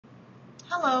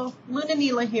Hello, Luna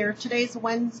Neela here. Today's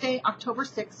Wednesday, October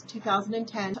 6,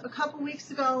 2010. A couple weeks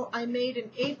ago, I made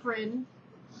an apron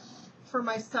for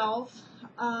myself.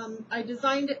 I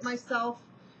designed it myself.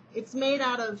 It's made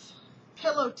out of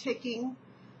pillow ticking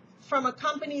from a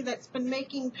company that's been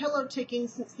making pillow ticking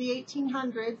since the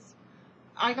 1800s.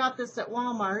 I got this at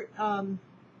Walmart.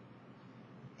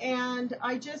 And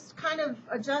I just kind of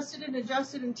adjusted and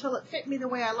adjusted until it fit me the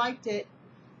way I liked it.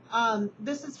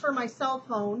 This is for my cell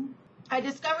phone. I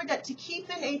discovered that to keep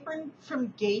an apron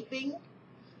from gaping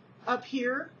up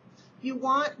here, you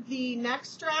want the neck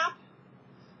strap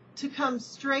to come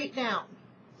straight down.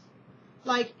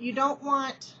 Like, you don't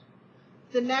want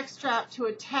the neck strap to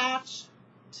attach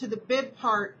to the bib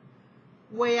part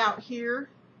way out here,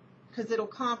 because it'll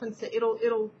compensate,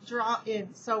 it'll draw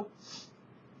in. So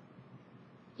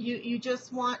you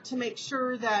just want to make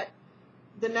sure that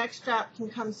the neck strap can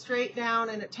come straight down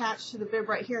and attach to the bib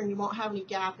right here, and you won't have any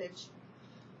gappage.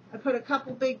 I put a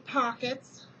couple big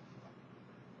pockets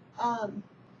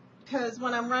because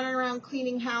when I'm running around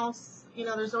cleaning house, you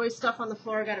know, there's always stuff on the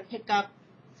floor I got to pick up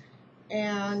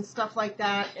and stuff like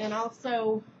that. And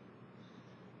also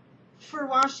for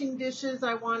washing dishes,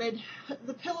 I wanted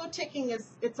the pillow ticking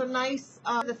it's a nice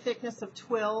the thickness of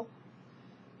twill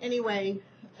anyway,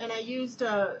 and I used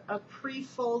a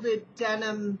pre-folded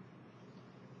denim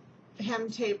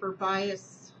hem tape or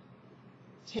bias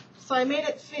tape. So I made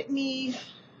it fit me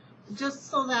just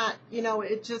so that, you know,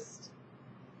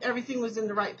 everything was in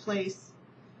the right place.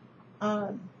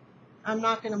 I'm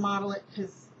not going to model it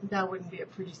because that wouldn't be a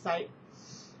pretty sight.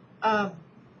 I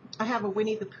have a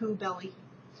Winnie the Pooh belly,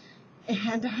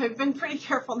 and I've been pretty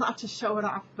careful not to show it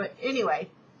off, but anyway.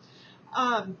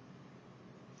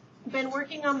 Been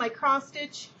working on my cross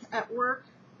stitch at work.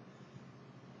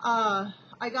 I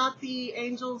got the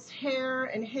angel's hair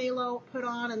and halo put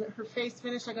on and her face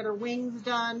finished. I got her wings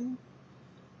done.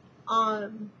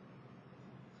 Some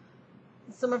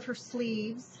of her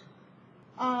sleeves.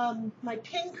 My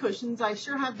pin cushions, I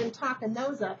sure have been talking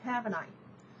those up, haven't I?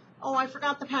 Oh, I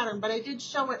forgot the pattern, but I did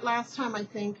show it last time, I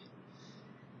think.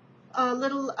 A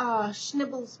little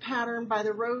Schnibbles pattern by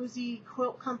the Rosie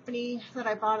Quilt Company that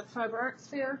I bought at the Fiber Arts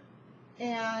Fair.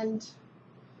 And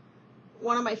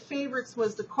one of my favorites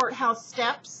was the Courthouse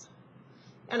Steps.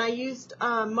 And I used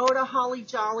Moda Holly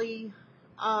Jolly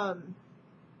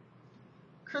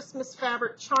Christmas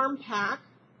fabric charm pack.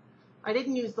 I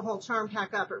didn't use the whole charm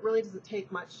pack up. It really doesn't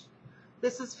take much.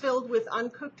 This is filled with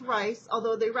uncooked rice,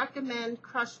 although they recommend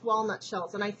crushed walnut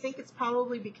shells, and I think it's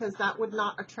probably because that would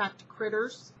not attract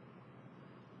critters.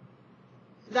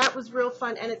 That was real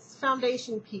fun, and it's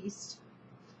foundation pieced.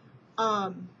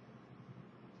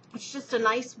 It's just a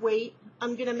nice weight.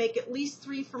 I'm going to make at least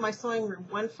 3 for my sewing room.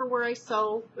 1 for where I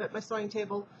sew at my sewing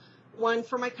table, 1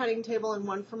 for my cutting table, and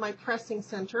 1 for my pressing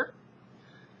center.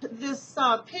 This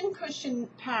pin cushion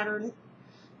pattern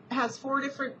has 4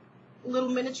 different little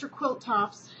miniature quilt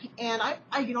tops, and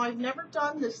I've never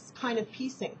done this kind of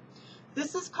piecing.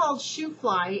 This is called shoe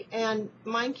fly, and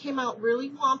mine came out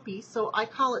really wompy, so I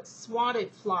call it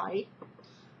swatted fly.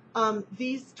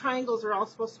 These triangles are all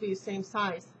supposed to be the same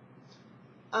size.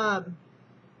 But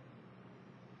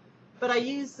I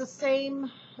use the same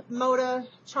Moda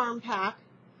charm pack,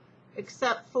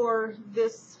 except for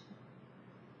this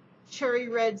cherry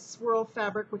red swirl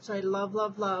fabric, which I love,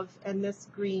 love, love, and this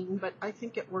green, but I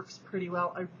think it works pretty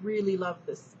well. I really love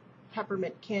this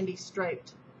peppermint candy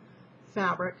striped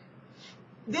fabric.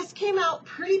 This came out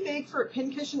pretty big for a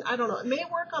pincushion. I don't know. It may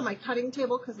work on my cutting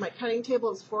table because my cutting table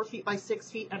is 4 feet by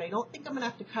 6 feet, and I don't think I'm going to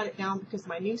have to cut it down because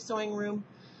my new sewing room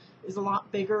is a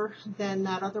lot bigger than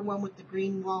that other one with the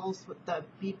green walls with the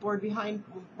beadboard behind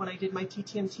when I did my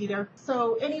TTMT there.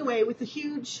 So anyway, with the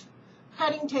huge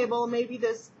cutting table, maybe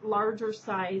this larger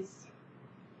size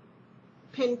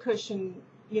pin cushion,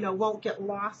 you know, won't get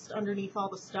lost underneath all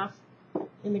the stuff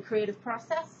in the creative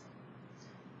process.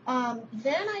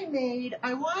 Then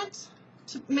I want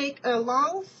to make a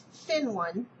long, thin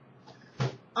one,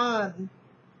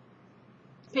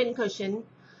 pin cushion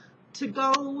to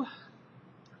go,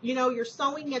 you know, you're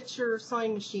sewing at your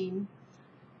sewing machine,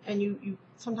 and you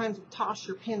sometimes toss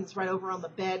your pins right over on the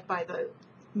bed by the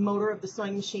motor of the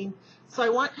sewing machine. So I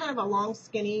want kind of a long,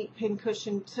 skinny pin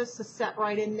cushion just to set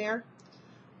right in there.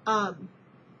 Because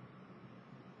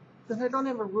I don't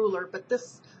have a ruler, but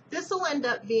this will end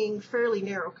up being fairly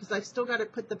narrow because I've still got to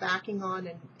put the backing on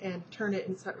and turn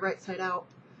it right side out.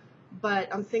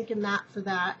 But I'm thinking that for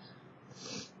that.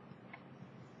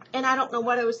 And I don't know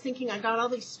what I was thinking. I got all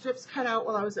these strips cut out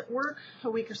while I was at work a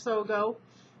week or so ago,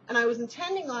 and I was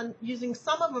intending on using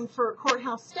some of them for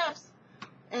Courthouse Steps,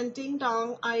 and ding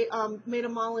dong, I made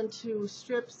them all into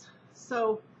strips.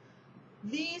 So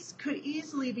These could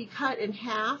easily be cut in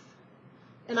half,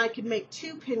 and I could make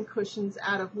 2 pin cushions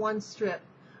out of 1 strip.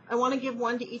 I want to give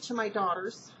 1 to each of my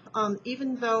daughters,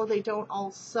 even though they don't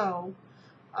all sew.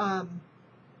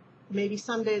 Maybe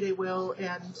someday they will,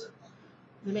 and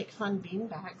they make fun bean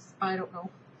bags. I don't know.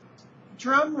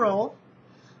 Drum roll.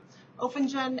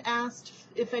 Openjen asked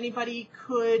if anybody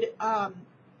could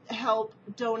help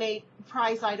donate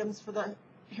prize items for the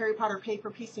Harry Potter paper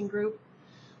piecing group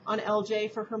on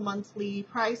LJ for her monthly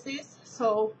prize days.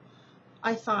 So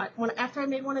I thought, after I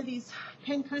made one of these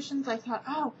pin cushions, I thought,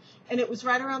 oh, and it was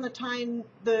right around the time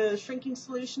the shrinking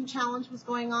solution challenge was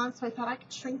going on, so I thought I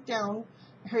could shrink down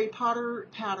a Harry Potter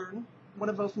pattern, one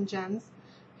of Openjen's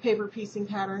paper piecing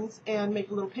patterns, and make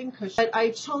a little pin cushion. But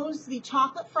I chose the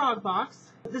chocolate frog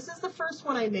box. This is the first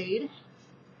one I made,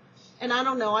 and I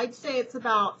don't know, I'd say it's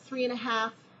about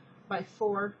 3.5 by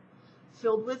 4,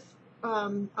 filled with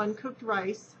uncooked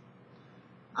rice.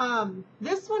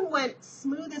 This one went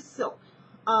smooth as silk.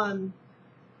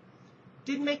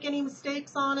 Didn't make any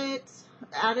mistakes on it.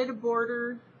 Added a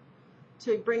border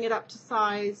to bring it up to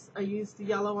size. I used the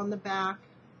yellow on the back.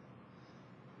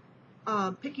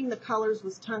 Picking the colors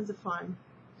was tons of fun.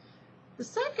 The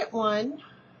second one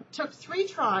took 3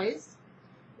 tries.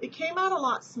 It came out a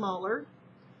lot smaller.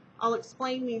 I'll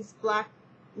explain these black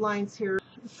lines here.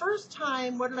 The first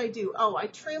time, what did I do? Oh, I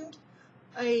trimmed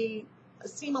a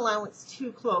seam allowance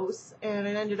too close, and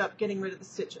it ended up getting rid of the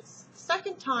stitches. The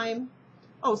second time,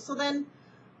 oh, so then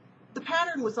the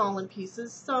pattern was all in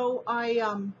pieces, so I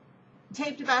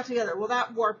taped it back together. Well,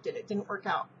 that warped it. It didn't work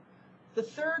out. The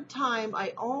third time,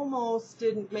 I almost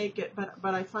didn't make it,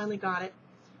 but I finally got it.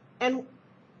 And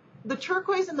the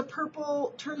turquoise and the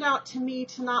purple turned out to me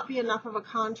to not be enough of a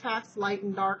contrast, light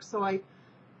and dark, so I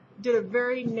did a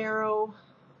very narrow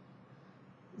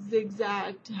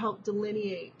zigzag to help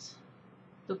delineate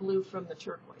the blue from the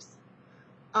turquoise.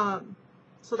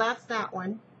 So that's that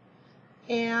one.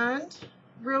 And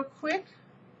real quick,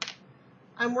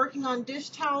 I'm working on dish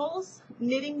towels,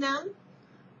 knitting them.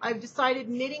 I've decided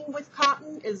knitting with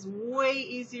cotton is way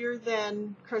easier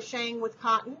than crocheting with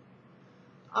cotton.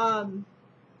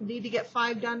 Need to get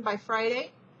 5 done by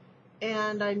Friday,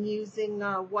 and I'm using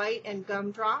white and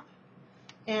gumdrop,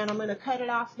 and I'm going to cut it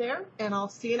off there, and I'll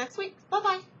see you next week.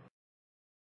 Bye-bye.